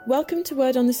Welcome to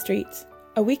Word on the Street,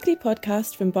 a weekly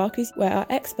podcast from Barclays where our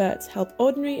experts help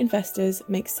ordinary investors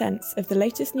make sense of the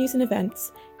latest news and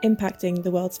events impacting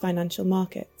the world's financial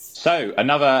markets. So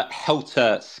another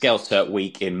helter-skelter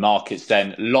week in markets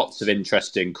then. Lots of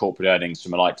interesting corporate earnings from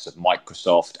the likes of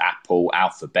Microsoft, Apple,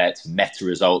 Alphabet, Meta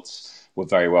results were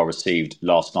very well received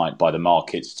last night by the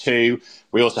markets too.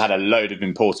 We also had a load of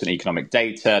important economic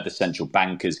data, the central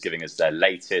bankers giving us their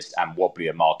latest, and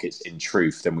wobblier markets in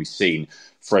truth than we've seen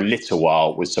for a little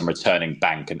while, with some returning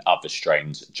bank and other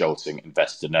strains jolting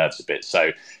investor nerves a bit.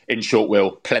 So in short,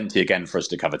 Will, plenty again for us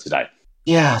to cover today.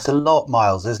 Yeah, it's a lot,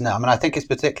 Miles, isn't it? I mean, I think it's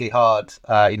particularly hard,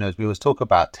 as we always talk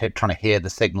about trying to hear the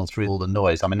signal through all the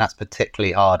noise. I mean, that's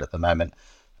particularly hard at the moment,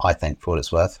 I think, for what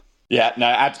it's worth. Yeah, no,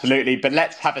 absolutely. But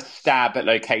let's have a stab at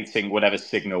locating whatever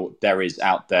signal there is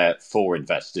out there for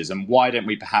investors. And why don't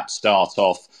we perhaps start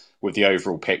off with the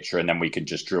overall picture, and then we can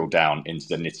just drill down into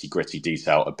the nitty-gritty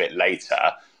detail a bit later.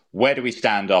 Where do we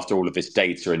stand after all of this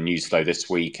data and news flow this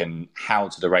week, and how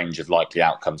do the range of likely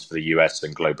outcomes for the US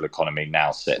and global economy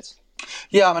now sit?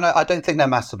 Yeah, I mean, I don't think they're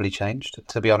massively changed,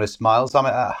 to be honest, Miles. I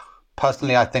mean,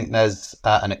 personally, I think there's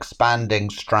an expanding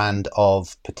strand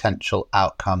of potential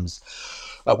outcomes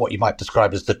at what you might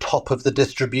describe as the top of the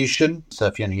distribution. So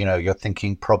if you're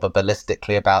thinking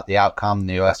probabilistically about the outcome,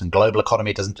 the US and global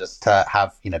economy doesn't just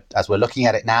have, as we're looking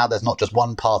at it now, there's not just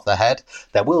one path ahead.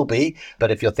 There will be,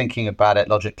 but if you're thinking about it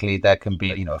logically, there can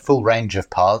be, a full range of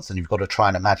paths, and you've got to try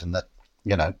and imagine that,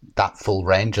 that full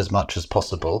range as much as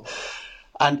possible.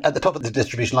 And at the top of the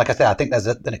distribution, like I say, I think there's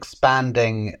an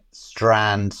expanding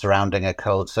strand surrounding a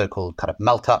so-called kind of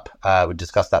melt-up. We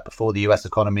discussed that before. The US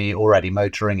economy already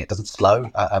motoring. It doesn't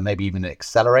slow, maybe even it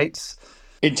accelerates.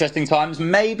 Interesting times,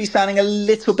 maybe sounding a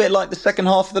little bit like the second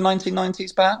half of the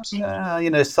 1990s, perhaps?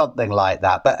 Something like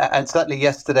that. But and certainly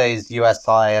yesterday's US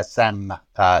ISM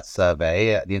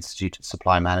survey at the Institute of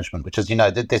Supply Management, which, as you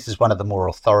know, this is one of the more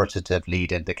authoritative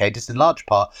lead indicators, in large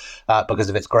part because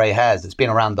of its grey hairs. It's been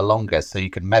around the longest, so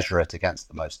you can measure it against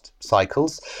the most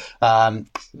cycles.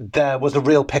 There was a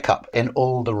real pickup in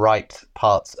all the right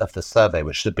parts of the survey,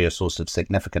 which should be a source of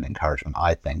significant encouragement,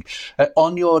 I think.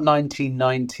 On your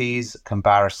 1990s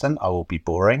comparison, I will be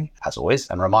boring, as always,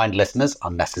 and remind listeners,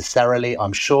 unnecessarily,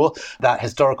 I'm sure, that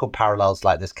historical parallels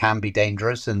like this can be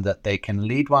dangerous in that they can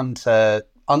lead one to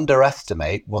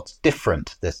underestimate what's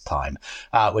different this time,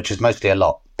 which is mostly a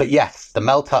lot. But yes, the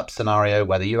melt-up scenario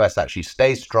where the US actually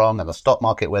stays strong and the stock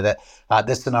market with it,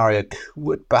 this scenario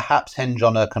would perhaps hinge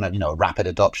on a kind of, rapid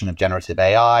adoption of generative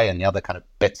AI and the other kind of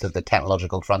bits of the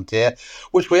technological frontier,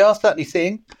 which we are certainly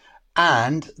seeing,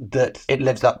 and that it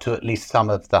lives up to at least some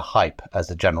of the hype as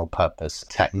a general purpose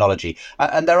technology.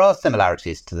 And there are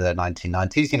similarities to the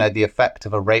 1990s, the effect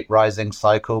of a rate rising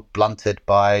cycle blunted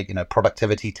by,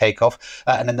 productivity takeoff.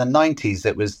 And in the 90s,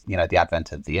 it was, the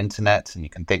advent of the internet, and you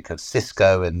can think of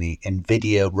Cisco and the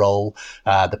NVIDIA role,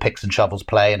 the picks and shovels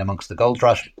play in amongst the gold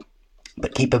rush.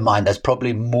 But keep in mind, there's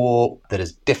probably more that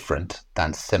is different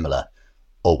than similar,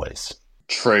 always.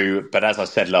 True, but as I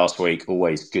said last week,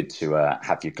 always good to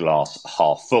have your glass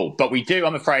half full. But we do,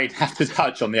 I'm afraid, have to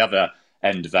touch on the other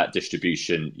end of that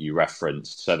distribution you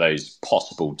referenced. So those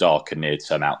possible darker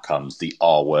near-term outcomes, the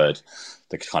R word,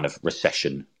 the kind of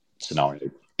recession scenario.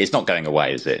 It's not going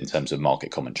away, is it, in terms of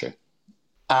market commentary?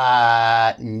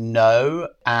 No,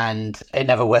 and it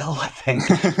never will, I think.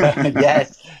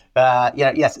 Yes.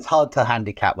 Yes, it's hard to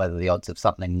handicap whether the odds of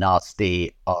something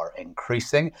nasty are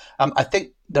increasing. I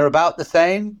think they're about the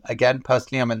same. Again,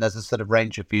 personally, there's a sort of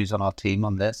range of views on our team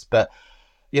on this, but,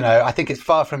 I think it's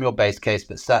far from your base case,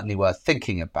 but certainly worth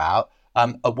thinking about.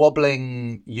 A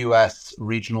wobbling US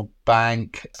regional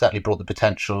bank certainly brought the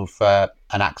potential for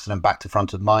an accident back to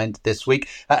front of mind this week.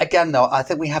 Again, though, I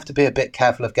think we have to be a bit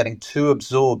careful of getting too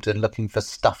absorbed in looking for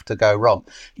stuff to go wrong.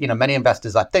 Many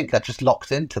investors, I think, are just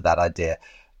locked into that idea.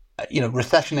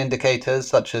 Recession indicators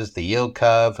such as the yield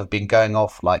curve have been going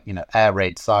off like, air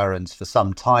raid sirens for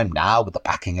some time now, with the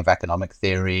backing of economic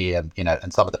theory and,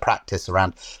 and some of the practice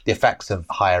around the effects of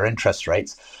higher interest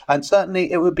rates. And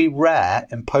certainly it would be rare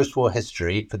in post-war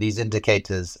history for these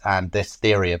indicators and this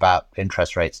theory about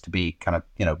interest rates to be kind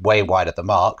of, way wide of the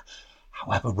mark.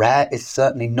 However, rare is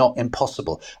certainly not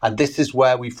impossible. And this is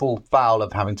where we fall foul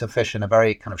of having to fish in a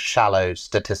very kind of shallow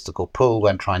statistical pool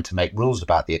when trying to make rules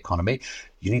about the economy.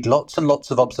 You need lots and lots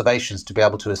of observations to be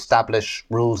able to establish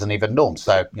rules and even norms.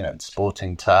 So, in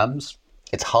sporting terms,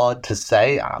 it's hard to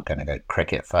say. I'm going to go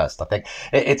cricket first, I think.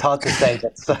 It's hard to say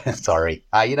that, sorry,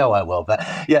 I will. But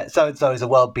yeah, so-and-so is a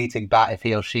world-beating bat if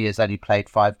he or she has only played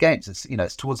 5 games.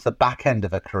 It's towards the back end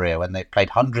of a career when they've played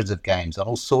hundreds of games on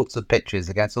all sorts of pitches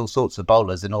against all sorts of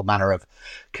bowlers in all manner of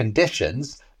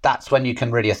conditions. that's when you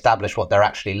can really establish what they're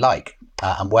actually like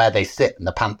and where they sit in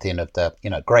the pantheon of the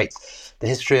greats. The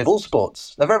history of all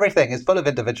sports, of everything, is full of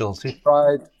individuals who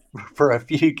tried for a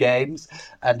few games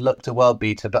and looked a world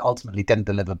beater, but ultimately didn't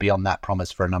deliver beyond that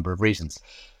promise for a number of reasons.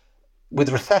 With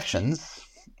recessions,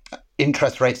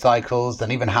 interest rate cycles,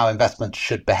 and even how investments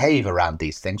should behave around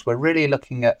these things, we're really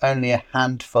looking at only a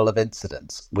handful of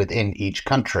incidents within each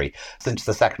country since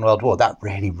the Second World War. That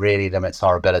really, really limits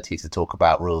our ability to talk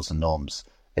about rules and norms.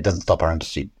 It doesn't stop our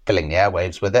industry filling the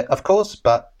airwaves with it, of course,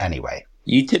 but anyway.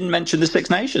 You didn't mention the Six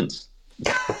Nations.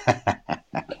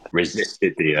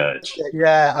 Resisted the urge.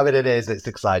 Yeah, I mean, it is. It's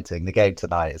exciting. The game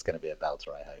tonight is going to be a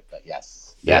belter, I hope. But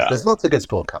yes, there's lots of good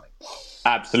sport coming.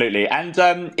 Absolutely. And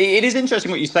it is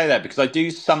interesting what you say there, because I do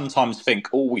sometimes think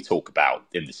all we talk about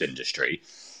in this industry,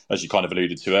 as you kind of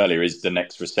alluded to earlier, is the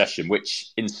next recession,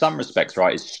 which in some respects,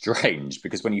 right, is strange,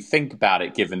 because when you think about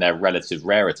it, given their relative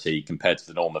rarity compared to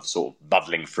the norm of sort of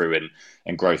muddling through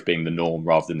and growth being the norm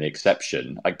rather than the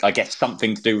exception, I guess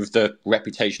something to do with the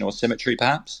reputational symmetry,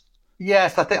 perhaps?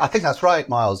 Yes, I think that's right,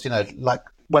 Miles. Like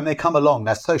when they come along,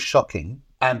 they're so shocking.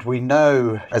 And we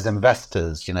know as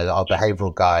investors, our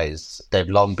behavioral guys, they've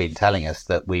long been telling us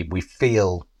that we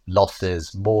feel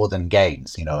losses more than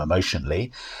gains,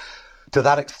 emotionally. To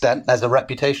that extent, there's a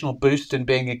reputational boost in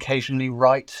being occasionally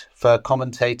right for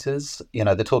commentators,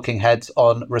 the talking heads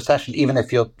on recession, even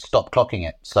if you're stop clocking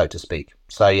it, so to speak.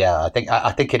 So, yeah,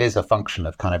 I think it is a function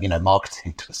of kind of,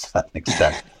 marketing to a certain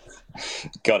extent.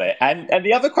 Got it. And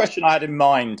the other question I had in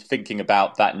mind thinking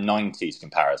about that 90s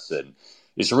comparison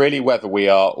is really whether we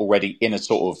are already in a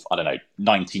sort of,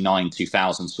 99,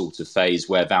 2000 sort of phase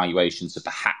where valuations are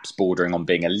perhaps bordering on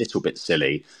being a little bit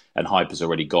silly and hype has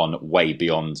already gone way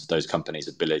beyond those companies'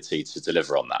 ability to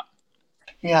deliver on that.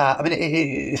 Yeah, I mean,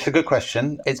 it's a good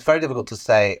question. It's very difficult to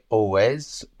say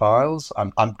always, Miles.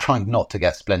 I'm trying not to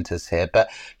get splinters here, but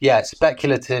yeah,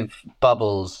 speculative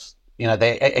bubbles,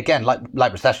 they, again,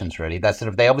 like recessions, really,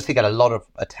 they obviously get a lot of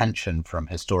attention from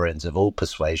historians of all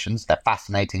persuasions. They're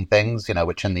fascinating things,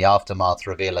 which in the aftermath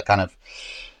reveal a kind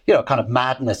of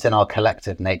madness in our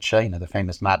collective nature, the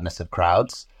famous madness of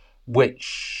crowds,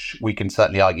 which we can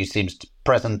certainly argue seems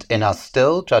present in us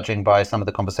still, judging by some of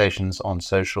the conversations on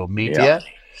social media. Yeah.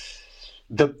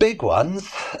 The big ones,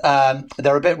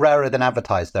 they're a bit rarer than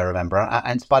advertised, though, remember,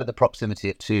 in spite of the proximity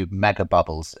of two mega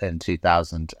bubbles in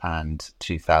 2000 and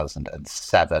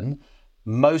 2007.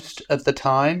 Most of the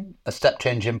time, a step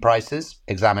change in prices,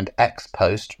 examined ex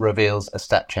post, reveals a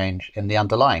step change in the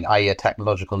underlying, i.e. a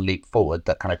technological leap forward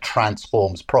that kind of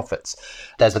transforms profits.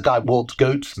 There's a guy, Walt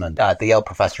Goatsman, the Yale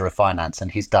professor of finance,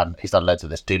 and he's done loads of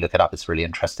this. Do look it up. It's really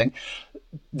interesting.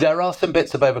 There are some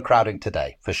bits of overcrowding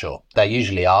today, for sure. There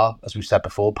usually are, as we've said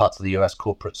before, parts of the US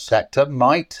corporate sector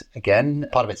might, again,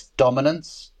 part of its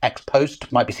dominance, ex post,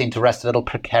 might be seen to rest a little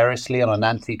precariously on an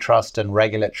antitrust and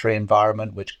regulatory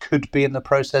environment, which could be in the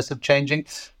process of changing.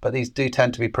 But these do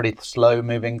tend to be pretty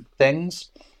slow-moving things.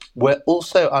 We're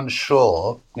also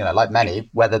unsure, like many,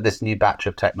 whether this new batch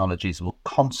of technologies will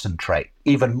concentrate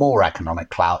even more economic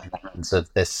clout in the hands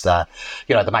of this, the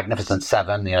Magnificent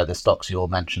Seven, the stocks you all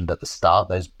mentioned at the start,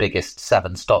 those biggest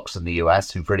 7 stocks in the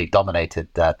US who've really dominated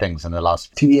things in the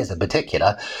last few years in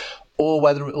particular, or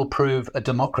whether it will prove a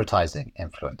democratizing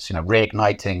influence,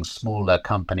 reigniting smaller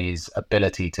companies'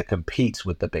 ability to compete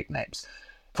with the big names.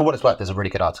 For what it's worth, there's a really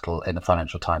good article in the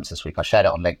Financial Times this week. I shared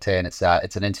it on LinkedIn.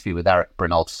 It's an interview with Eric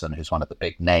Brynjolfsson, who's one of the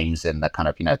big names in the kind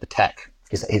of, the tech.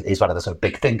 He's one of the sort of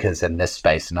big thinkers in this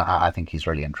space. And I think he's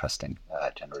really interesting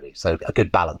generally. So a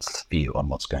good balanced view on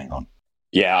what's going on.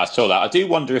 Yeah, I saw that. I do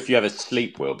wonder if you ever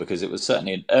sleep, Will, because it was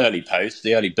certainly an early post.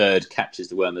 The early bird catches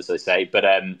the worm, as they say. But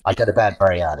I go to bed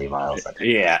very early, Miles.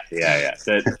 Yeah.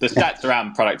 The stats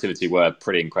around productivity were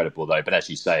pretty incredible, though. But as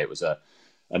you say, it was a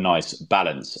nice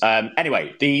balance.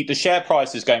 Anyway, the share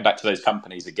prices, going back to those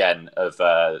companies again of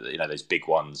those big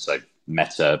ones, so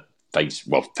Meta,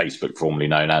 Facebook, formerly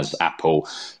known as Apple,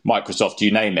 Microsoft,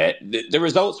 you name it. The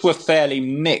results were fairly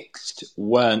mixed,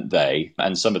 weren't they?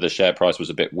 And some of the share price was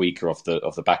a bit weaker off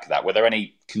the back of that. Were there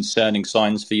any concerning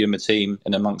signs for you and the team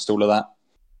in amongst all of that?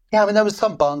 Yeah, I mean, there was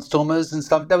some barnstormers and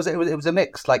some. It was a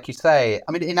mix, like you say.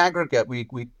 I mean, in aggregate, we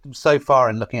so far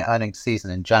in looking at earnings season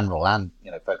in general, and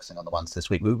focusing on the ones this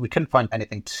week, we couldn't find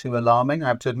anything too alarming, I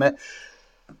have to admit.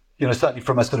 Certainly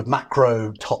from a sort of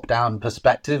macro top-down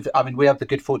perspective. I mean, we have the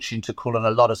good fortune to call on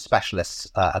a lot of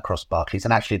specialists across Barclays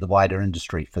and actually the wider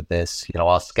industry for this.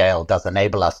 Our scale does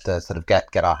enable us to sort of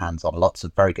get our hands on lots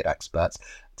of very good experts.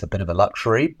 It's a bit of a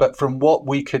luxury, but from what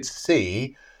we could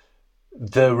see,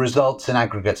 the results in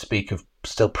aggregate speak of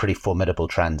still pretty formidable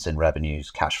trends in revenues,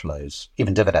 cash flows,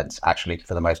 even dividends, actually,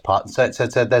 for the most part. So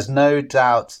there's no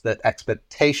doubt that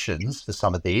expectations for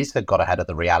some of these have got ahead of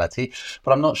the reality,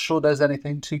 but I'm not sure there's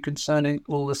anything too concerning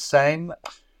all the same.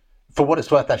 For what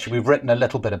it's worth, actually, we've written a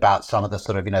little bit about some of the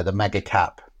sort of, the mega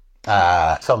cap,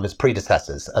 some of its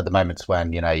predecessors at the moments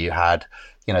when, you had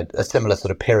a similar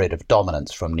sort of period of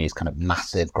dominance from these kind of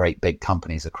massive, great big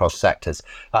companies across sectors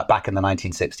back in the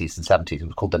 1960s and 70s. It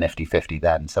was called the Nifty 50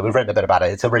 then. So we've written a bit about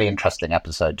it. It's a really interesting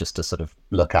episode just to sort of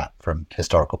look at from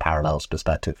historical parallels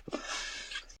perspective.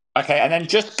 Okay, and then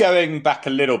just going back a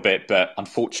little bit, but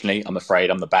unfortunately, I'm afraid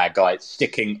I'm the bad guy,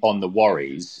 sticking on the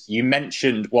worries. You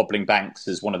mentioned wobbling banks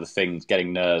as one of the things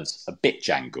getting nerves a bit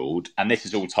jangled, and this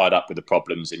is all tied up with the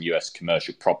problems in US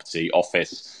commercial property,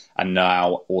 office, and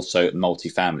now also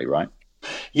multifamily, right?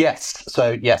 Yes.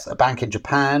 So, yes, a bank in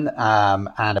Japan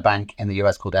and a bank in the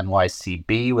US called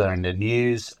NYCB were in the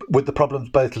news with the problems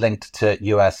both linked to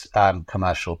US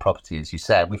commercial property, as you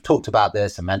said. We've talked about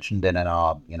this and mentioned it in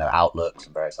our outlooks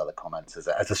and various other comments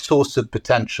as a source of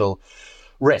potential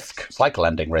risk, cycle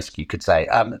ending risk, you could say.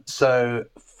 So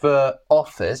for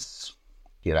office,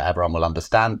 everyone will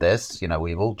understand this.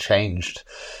 We've all changed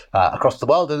across the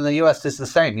world, and the US is the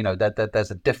same.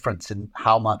 There's a difference in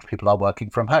how much people are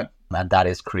working from home, and that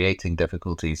is creating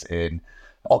difficulties in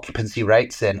occupancy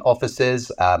rates in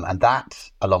offices, and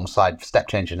that, alongside step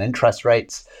change in interest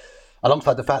rates,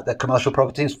 alongside the fact that commercial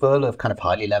property is full of kind of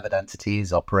highly levered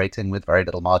entities operating with very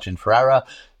little margin for error,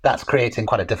 that's creating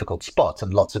quite a difficult spot.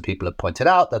 And lots of people have pointed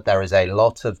out that there is a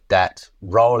lot of debt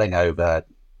rolling over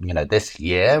this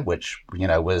year, which,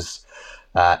 was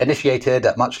initiated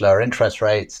at much lower interest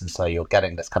rates. And so you're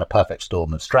getting this kind of perfect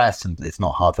storm of stress. And it's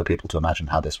not hard for people to imagine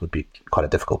how this would be quite a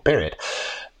difficult period.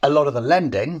 A lot of the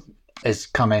lending is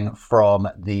coming from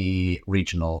the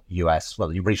regional US. Well,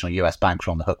 the regional US banks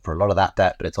are on the hook for a lot of that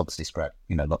debt, but it's obviously spread,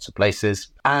 lots of places.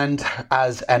 And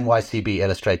as NYCB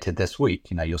illustrated this week,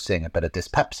 you're seeing a bit of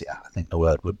dyspepsia. I think the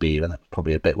word would be, and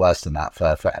probably a bit worse than that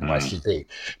for NYCB.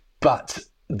 But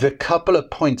the couple of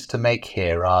points to make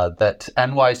here are that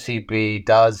NYCB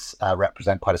does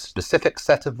represent quite a specific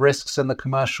set of risks in the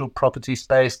commercial property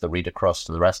space. The read across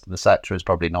to the rest of the sector is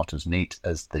probably not as neat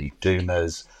as the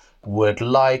doomers would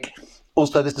like.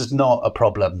 Also, this is not a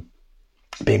problem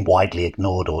being widely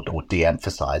ignored or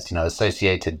de-emphasized.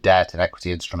 Associated debt and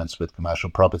equity instruments with commercial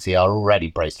property are already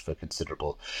braced for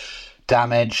considerable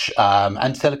damage.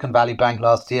 And Silicon Valley Bank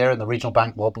last year and the regional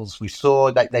bank wobbles we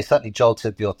saw, they certainly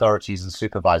jolted the authorities and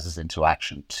supervisors into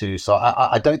action too. So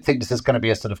I don't think this is going to be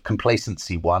a sort of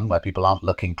complacency one where people aren't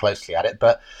looking closely at it.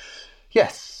 But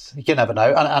yes, you never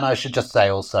know. And I should just say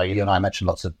also, you and I mentioned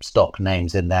lots of stock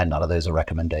names in there. None of those are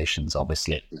recommendations,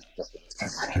 obviously.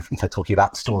 We're talking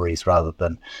about stories rather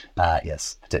than,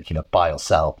 particular buy or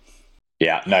sell.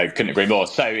 Yeah, no, couldn't agree more.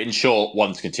 So in short,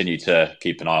 one to continue to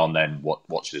keep an eye on, then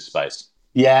watch this space.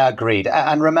 Yeah, agreed.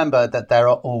 And remember that there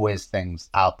are always things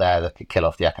out there that could kill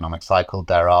off the economic cycle.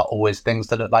 There are always things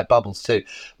that look like bubbles too.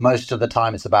 Most of the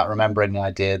time, it's about remembering the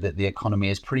idea that the economy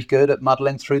is pretty good at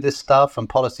muddling through this stuff, and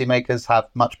policymakers have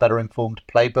much better informed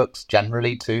playbooks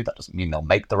generally too. That doesn't mean they'll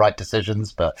make the right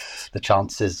decisions, but the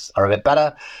chances are a bit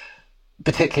better,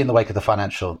 particularly in the wake of the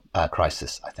financial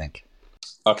crisis, I think.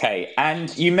 Okay,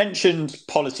 and you mentioned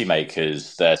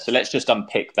policymakers there, so let's just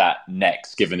unpick that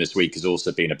next, given this week has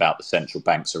also been about the central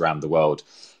banks around the world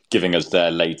giving us their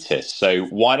latest. So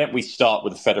why don't we start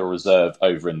with the Federal Reserve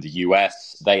over in the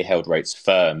US? They held rates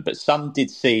firm, but some did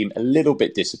seem a little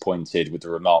bit disappointed with the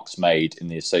remarks made in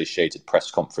the Associated Press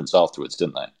conference afterwards,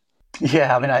 didn't they?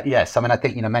 Yeah, I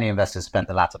think, many investors spent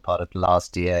the latter part of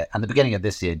last year and the beginning of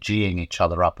this year geeing each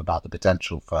other up about the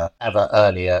potential for ever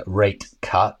earlier rate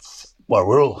cuts. Well,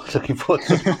 we're all looking forward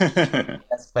to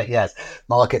it. But yes,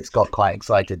 markets got quite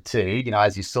excited too,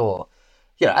 as you saw.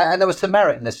 And there was some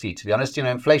merit in this view, to be honest.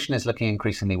 Inflation is looking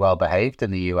increasingly well behaved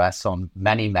in the US on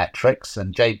many metrics.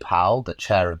 And Jay Powell, the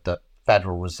chair of the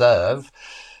Federal Reserve,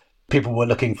 people were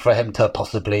looking for him to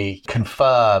possibly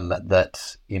confirm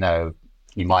that,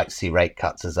 you might see rate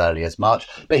cuts as early as March,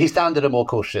 but he sounded a more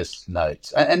cautious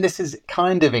note. And this is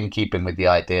kind of in keeping with the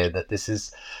idea that this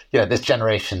is, this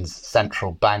generation's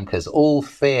central bankers all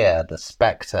fear the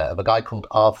spectre of a guy called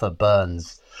Arthur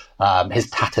Burns, his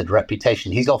tattered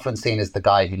reputation. He's often seen as the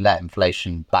guy who let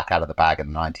inflation back out of the bag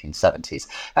in the 1970s.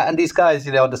 And these guys,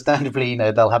 understandably,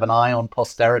 they'll have an eye on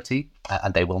posterity,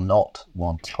 and they will not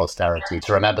want posterity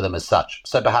to remember them as such.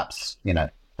 So perhaps,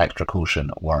 extra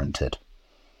caution warranted.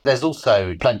 There's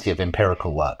also plenty of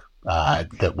empirical work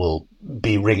that will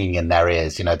be ringing in their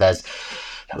ears. There's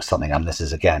something, and this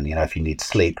is again, if you need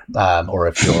sleep or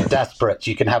if you're desperate,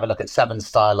 you can have a look at 7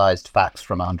 stylized facts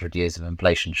from 100 years of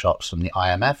inflation shocks from the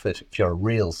IMF if you're a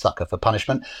real sucker for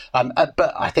punishment.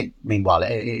 But I think, meanwhile,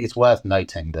 it's worth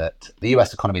noting that the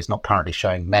US economy is not currently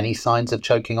showing many signs of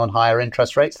choking on higher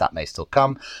interest rates. That may still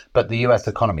come, but the US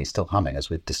economy is still humming, as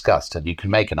we've discussed. And you can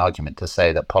make an argument to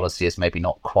say that policy is maybe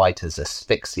not quite as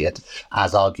asphyxiate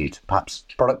as argued. Perhaps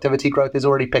productivity growth is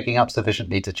already picking up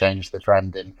sufficiently to change the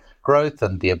trend in growth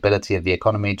and the ability of the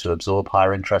economy to absorb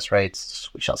higher interest rates.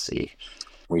 We shall see.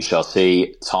 We shall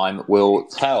see. Time will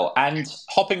tell. And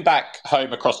hopping back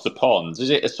home across the pond, is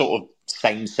it a sort of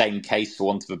same case, for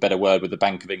want of a better word, with the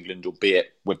Bank of England,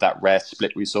 albeit with that rare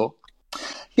split we saw?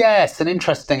 Yes, an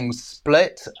interesting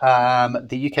split.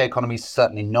 The UK economy is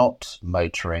certainly not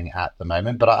motoring at the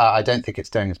moment, but I don't think it's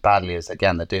doing as badly as,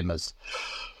 again, the doomers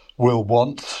will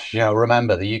want.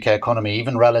 Remember, the UK economy,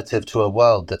 even relative to a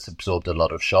world that's absorbed a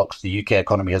lot of shocks, the UK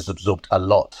economy has absorbed a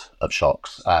lot of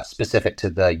shocks specific to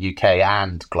the UK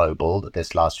and global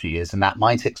this last few years. And that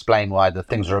might explain why the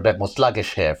things are a bit more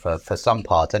sluggish here for some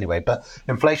part anyway. But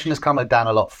inflation has come down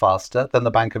a lot faster than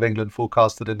the Bank of England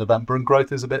forecasted in November, and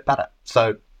growth is a bit better.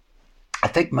 So I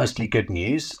think mostly good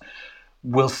news.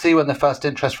 We'll see when the first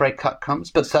interest rate cut comes,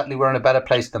 but certainly we're in a better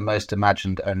place than most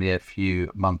imagined only a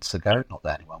few months ago. Not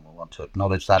that anyone will want to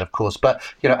acknowledge that, of course, but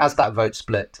as that vote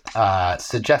split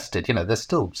suggested, there's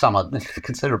still some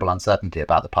considerable uncertainty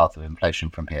about the path of inflation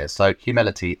from here. So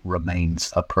humility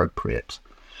remains appropriate.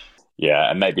 Yeah,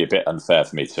 and maybe a bit unfair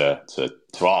for me to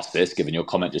ask this, given your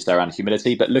comment just there around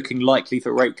humility, but looking likely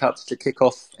for rate cuts to kick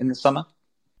off in the summer?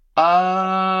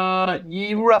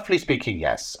 Roughly speaking,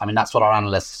 yes. I mean, that's what our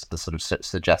analysts are sort of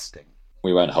suggesting.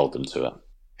 We won't hold them to it.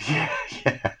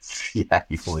 Yes. Yeah,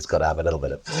 you've always got to have a little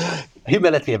bit of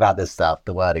humility about this stuff,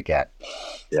 the word again.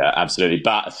 Yeah, absolutely.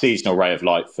 But a seasonal ray of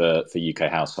light for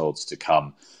UK households to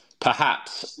come,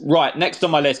 perhaps. Right, next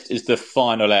on my list is the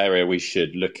final area we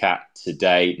should look at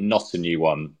today. Not a new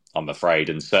one, I'm afraid,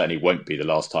 and certainly won't be the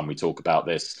last time we talk about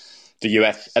this. The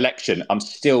US election. I'm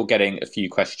still getting a few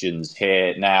questions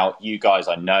here. Now, you guys,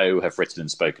 I know, have written and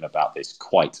spoken about this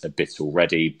quite a bit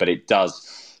already, but it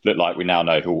does look like we now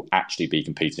know who will actually be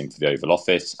competing for the Oval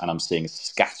Office. And I'm seeing a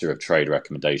scatter of trade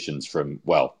recommendations from,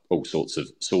 well, all sorts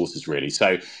of sources, really.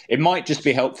 So it might just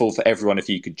be helpful for everyone if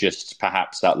you could just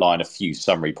perhaps outline a few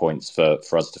summary points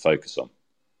for us to focus on.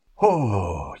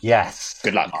 Oh, yes.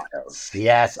 Good luck.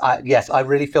 Yes, I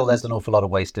really feel there's an awful lot of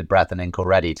wasted breath and ink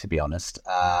already, to be honest.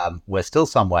 We're still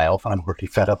some way off, and I'm really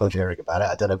fed up of hearing about it.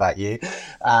 I don't know about you.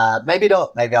 Maybe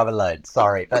not. Maybe I'm alone.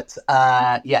 Sorry. But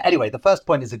anyway, the first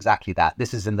point is exactly that.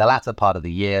 This is in the latter part of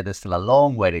the year. There's still a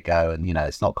long way to go. And,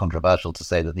 it's not controversial to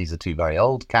say that these are two very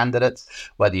old candidates,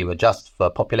 whether you adjust for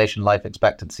population life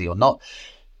expectancy or not.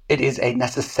 It is a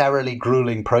necessarily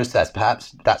grueling process.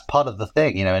 Perhaps that's part of the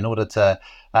thing, in order to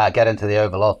get into the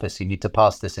Oval Office, you need to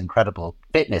pass this incredible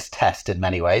fitness test in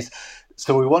many ways.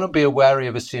 So we want to be wary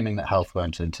of assuming that health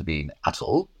won't intervene at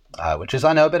all, which is,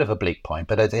 I know, a bit of a bleak point,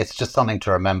 but it's just something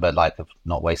to remember, like of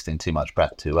not wasting too much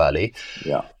breath too early.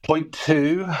 Yeah. Point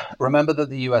 2, remember that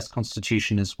the US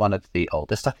Constitution is one of the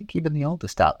oldest, I think even the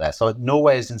oldest out there. So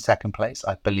Norway is in second place,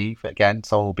 I believe. Again,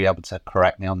 someone will be able to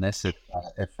correct me on this.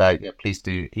 If please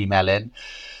do email in,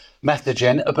 message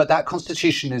in. But that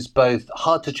Constitution is both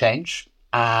hard to change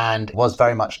and was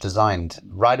very much designed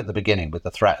right at the beginning with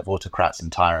the threat of autocrats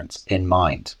and tyrants in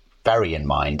mind. Very in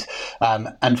mind.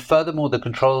 And furthermore, the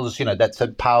controls,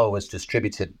 that power was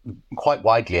distributed quite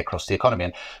widely across the economy.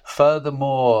 And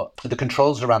furthermore, the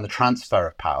controls around the transfer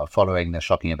of power following the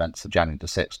shocking events of January the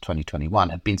 6th, 2021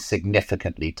 have been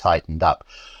significantly tightened up.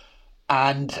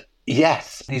 And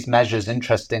yes, these measures,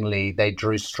 interestingly, they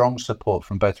drew strong support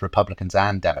from both Republicans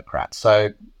and Democrats.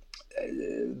 So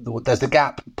there's a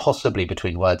gap possibly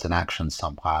between words and actions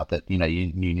somehow that, you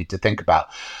need to think about.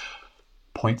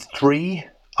 Point 3.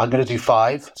 I'm going to do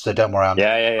 5, so don't worry. I'm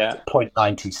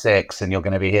 0.96, and you're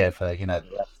going to be here for, the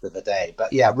rest of the day.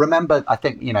 But yeah, remember, I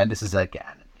think, this is,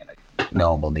 again,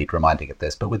 no one will need reminding of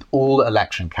this, but with all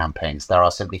election campaigns, there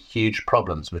are simply huge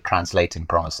problems with translating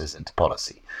promises into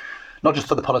policy. Not just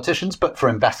for the politicians, but for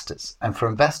investors. And for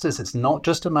investors, it's not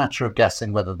just a matter of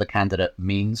guessing whether the candidate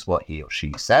means what he or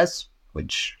she says,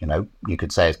 which, you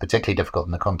could say is particularly difficult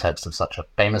in the context of such a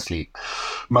famously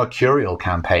mercurial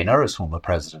campaigner as former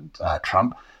President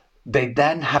Trump. They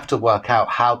then have to work out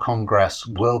how Congress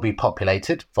will be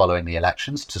populated following the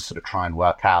elections to sort of try and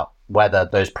work out whether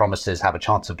those promises have a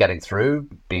chance of getting through,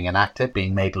 being enacted,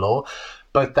 being made law.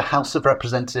 Both the House of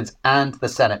Representatives and the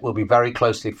Senate will be very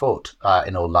closely fought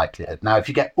in all likelihood. Now, if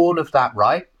you get all of that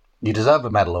right, you deserve a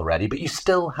medal already, but you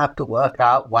still have to work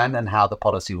out when and how the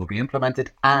policy will be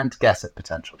implemented and guess at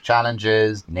potential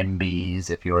challenges, NIMBYs,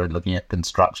 if you're looking at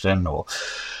construction, or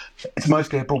it's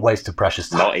mostly a waste of precious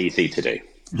time. Not easy to do.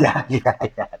 Yeah. You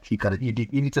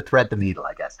need to thread the needle,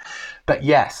 I guess. But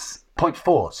yes, point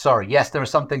 4. Sorry. Yes, there are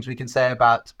some things we can say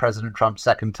about President Trump's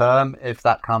second term if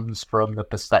that comes from the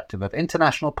perspective of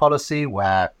international policy,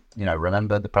 where,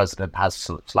 remember, the president has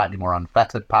slightly more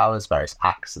unfettered powers, various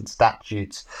acts and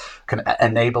statutes can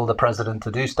enable the president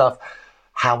to do stuff.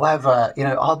 However,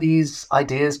 are these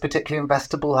ideas particularly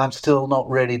investable? I'm still not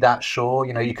really that sure.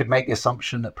 You could make the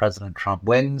assumption that President Trump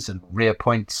wins and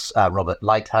reappoints Robert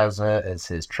Lighthizer as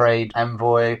his trade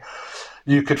envoy.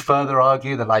 You could further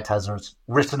argue that Lighthizer has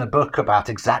written a book about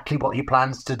exactly what he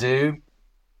plans to do.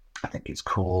 I think it's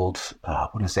called,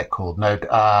 what is it called? No,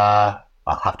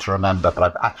 I'll have to remember, but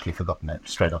I've actually forgotten it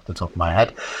straight off the top of my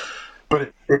head.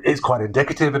 But it is quite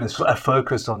indicative, and it's a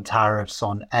focus on tariffs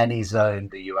on any zone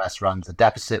the US runs a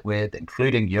deficit with,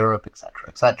 including Europe, et cetera,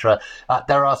 et cetera.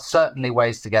 There are certainly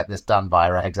ways to get this done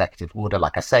via an executive order,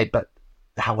 like I say, but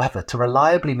however, to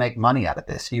reliably make money out of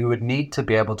this, you would need to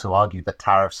be able to argue that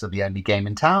tariffs are the only game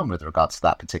in town with regards to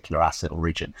that particular asset or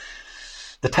region.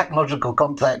 The technological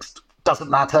context doesn't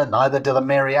matter, neither do the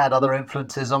myriad other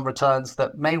influences on returns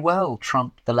that may well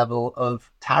trump the level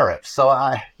of tariffs. So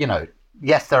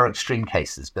yes, there are extreme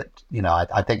cases, but,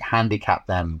 I think handicap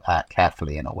them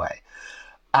carefully in a way.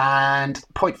 And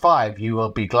point 5, you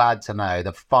will be glad to know,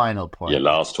 the final point. Your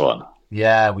last one.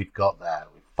 Yeah, we've got there.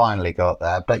 We've finally got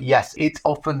there. But yes, it's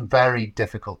often very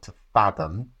difficult to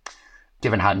fathom,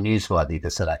 given how newsworthy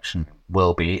this election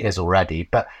is already.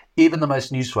 But even the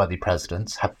most newsworthy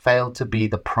presidents have failed to be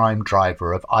the prime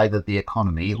driver of either the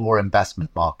economy or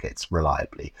investment markets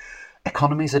reliably.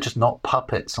 Economies are just not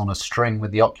puppets on a string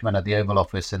with the occupant of the Oval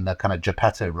Office in the kind of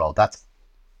Geppetto role. That's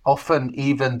often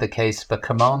even the case for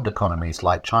command economies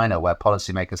like China, where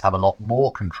policymakers have a lot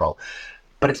more control.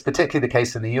 But it's particularly the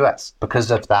case in the US because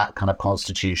of that kind of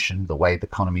constitution, the way the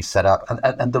economy's set up.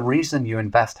 And the reason you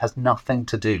invest has nothing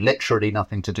to do, literally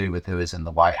nothing to do with who is in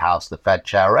the White House, the Fed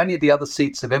chair, or any of the other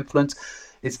seats of influence.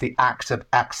 It's the act of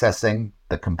accessing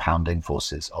the compounding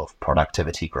forces of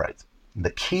productivity growth.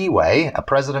 The key way a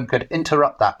president could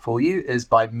interrupt that for you is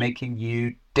by making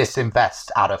you disinvest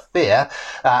out of fear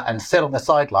and sit on the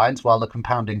sidelines while the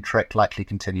compounding trick likely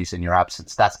continues in your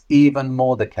absence. That's even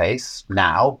more the case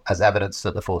now, as evidence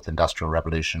that the fourth industrial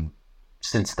revolution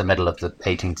since the middle of the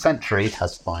 18th century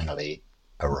has finally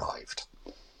arrived.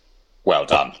 Well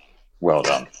done. Well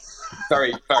done.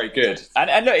 Very, very good.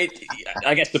 And look,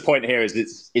 I guess the point here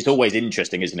is it's always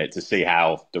interesting, isn't it, to see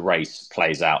how the race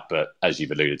plays out. But as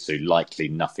you've alluded to, likely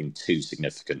nothing too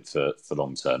significant for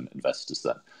long-term investors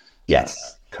then.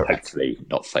 Yes, correct. Hopefully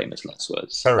not famous last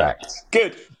words. Correct.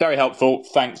 Good. Very helpful.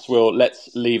 Thanks, Will. Let's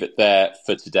leave it there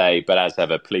for today. But as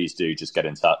ever, please do just get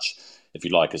in touch if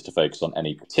you'd like us to focus on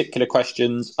any particular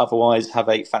questions. Otherwise, have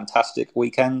a fantastic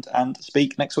weekend and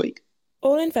speak next week.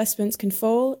 All investments can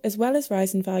fall as well as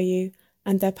rise in value,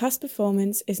 and their past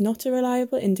performance is not a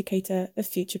reliable indicator of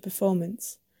future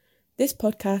performance. This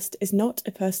podcast is not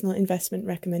a personal investment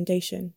recommendation.